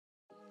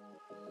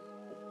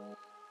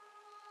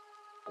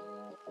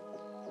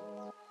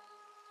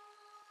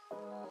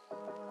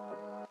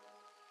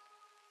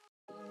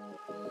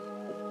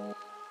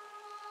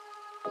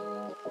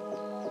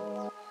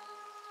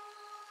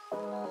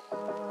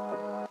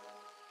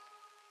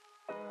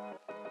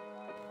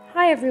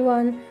Hi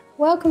everyone,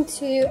 welcome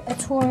to a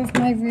tour of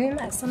my room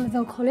at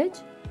Somerville College.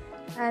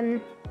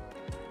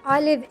 I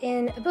live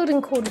in a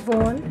building called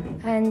Vaughan,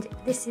 and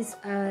this is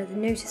the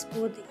notice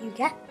board that you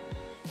get.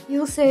 You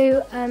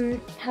also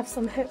have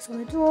some hooks on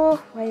the door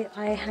where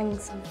I hang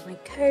some of my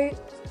coats,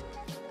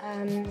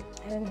 and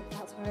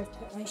that's where I've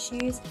put my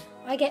shoes.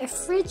 I get a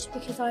fridge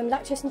because I'm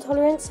lactose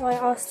intolerant, so I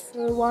asked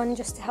for one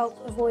just to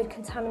help avoid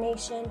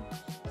contamination,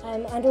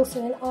 and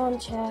also an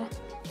armchair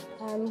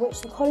which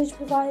the college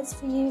provides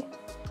for you.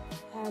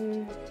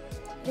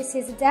 This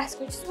is a desk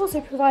which is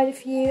also provided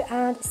for you,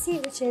 and a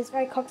seat which is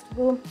very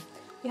comfortable.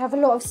 You have a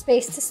lot of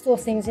space to store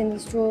things in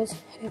these drawers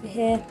over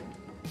here.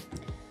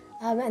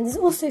 And there's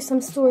also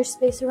some storage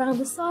space around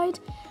the side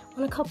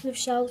on a couple of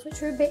shelves,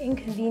 which are a bit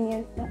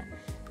inconvenient but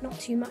not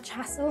too much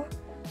hassle.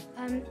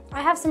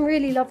 I have some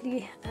really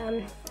lovely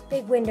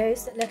big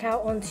windows that look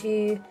out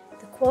onto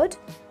the quad,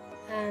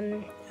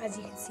 as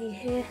you can see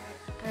here,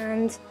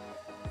 and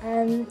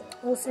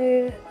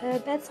also a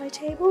bedside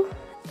table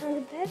and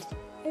a bed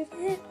over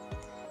here.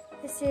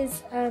 This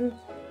is a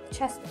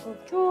chest of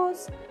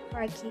drawers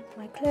where I keep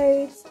my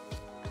clothes,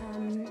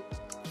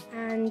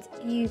 and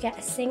you get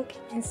a sink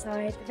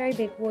inside, a very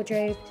big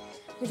wardrobe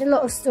with a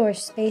lot of storage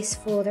space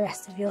for the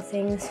rest of your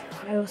things.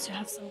 I also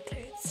have some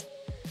clothes.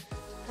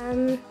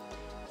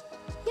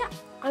 Yeah,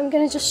 I'm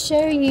going to just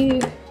show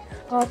you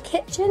our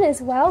kitchen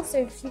as well, so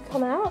if you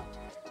come out,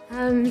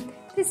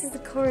 this is the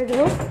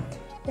corridor.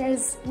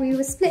 We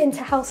were split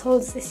into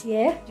households this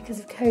year because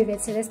of COVID,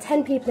 so there's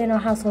 10 people in our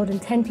household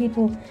and 10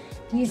 people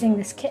using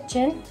this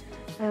kitchen.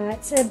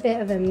 It's a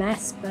bit of a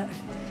mess, but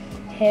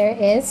here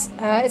it is.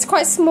 It's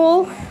quite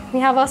small. We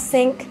have our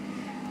sink,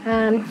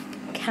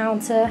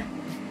 counter,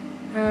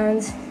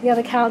 and the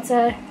other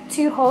counter,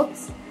 2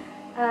 hobs,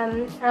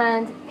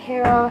 and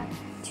here are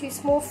 2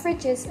 small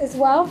fridges as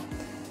well,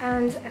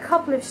 and a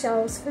couple of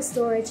shelves for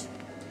storage.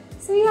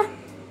 So yeah,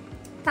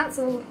 that's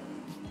all.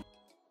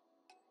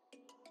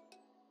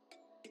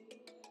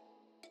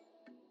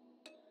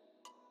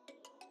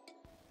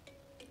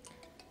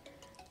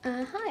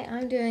 Hi,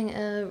 I'm doing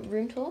a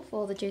room tour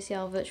for the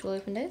JCL Virtual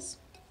Open Days.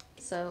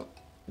 So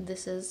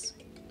this is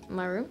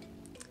my room.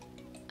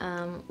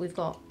 We've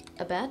got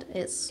a bed.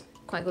 It's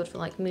quite good for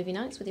like movie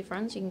nights with your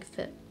friends. You can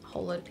fit a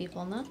whole load of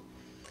people on there.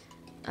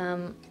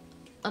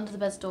 Under the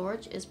bed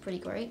storage is pretty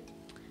great.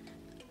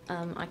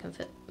 I can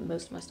fit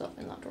most of my stuff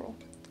in that drawer.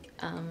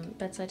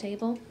 Bedside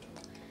table.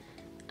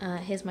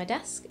 Here's my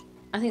desk.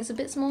 I think it's a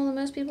bit smaller than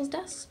most people's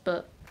desks,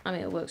 but I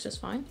mean it works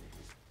just fine.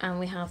 And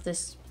we have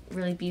this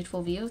really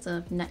beautiful view of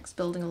the next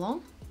building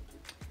along.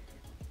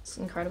 It's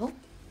incredible.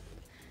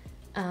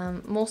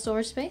 More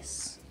storage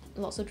space,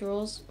 lots of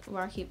drawers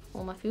where I keep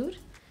all my food.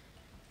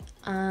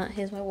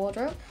 Here's my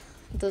wardrobe.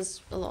 There's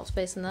a lot of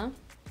space in there,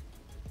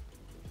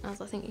 as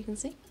I think you can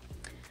see.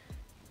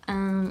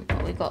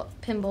 We've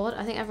got pinboard.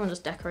 I think everyone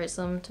just decorates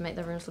them to make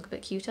their rooms look a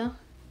bit cuter.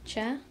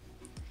 Chair.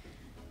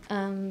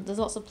 There's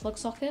lots of plug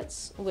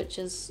sockets, which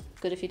is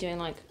good if you're doing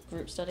like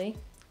group study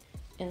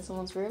in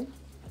someone's room.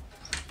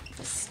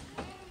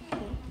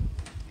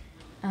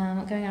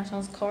 Going out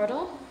on the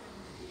corridor,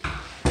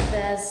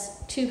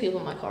 there's 2 people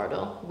in my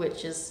corridor,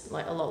 which is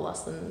like a lot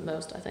less than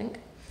most, I think.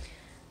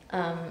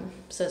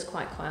 So it's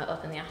quite quiet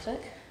up in the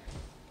attic.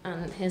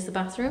 And here's the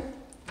bathroom.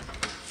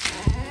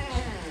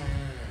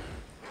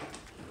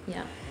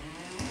 Yeah.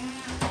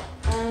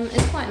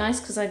 It's quite nice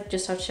because I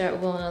just have to share it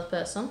with one other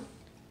person.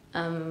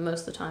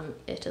 Most of the time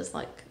it is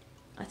like,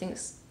 I think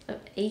it's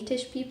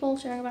 8-ish people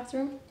sharing a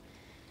bathroom.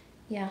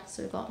 Yeah,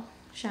 so we've got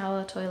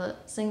shower, toilet,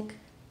 sink.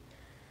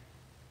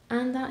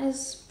 And that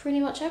is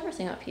pretty much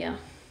everything up here.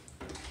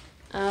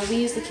 We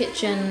use the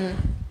kitchen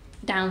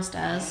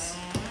downstairs,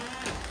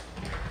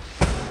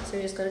 so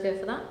we just gotta go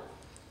for that.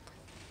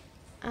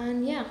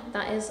 And yeah,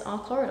 that is our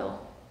corridor.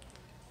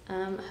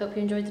 Hope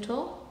you enjoyed the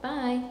tour.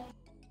 Bye!